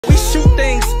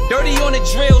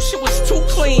the drill, shit was too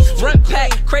clean. Run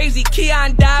pack, crazy,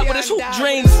 Keon died with his hoop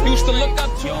dreams. Used to look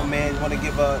up to Yo, man, want to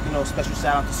give a special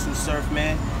shout out to Tsu Surf,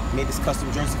 man. Made this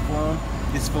custom jersey for him.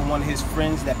 This is for one of his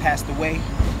friends that passed away.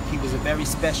 He was a very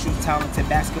special, talented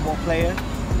basketball player.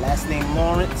 Last name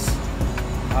Lawrence.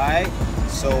 Alright,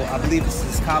 so I believe this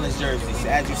is his college jersey. So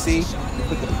as you see,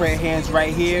 put the prayer hands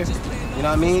right here. You know what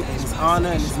I mean? In his honor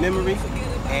and his memory.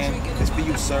 And it's for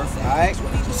you, Surf. Alright?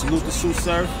 Salute to Tsu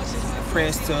Surf.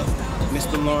 Prayers to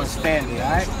Mr. Lawrence family.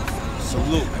 Alright?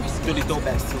 Salute.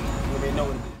 Thrillythrowbacks Team. You already know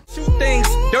what it is. two things,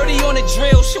 dirty on the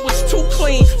drill, shit was too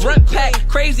clean. Run pack,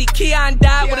 crazy, Keon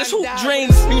died with his hoop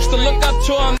dreams. Used to look up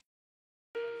to him.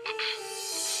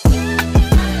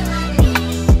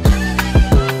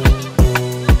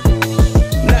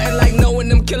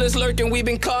 Killers lurking, we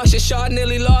been cautious. Y'all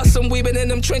nearly lost them. We been in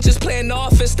them trenches playing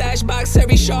offense. Stash box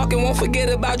every shark and won't forget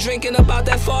about drinking about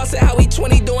that faucet. How we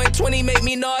 20 doing 20 make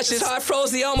me nauseous. Heart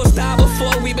froze, he almost died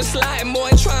before. We been sliding more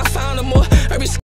and trying to find them more. Every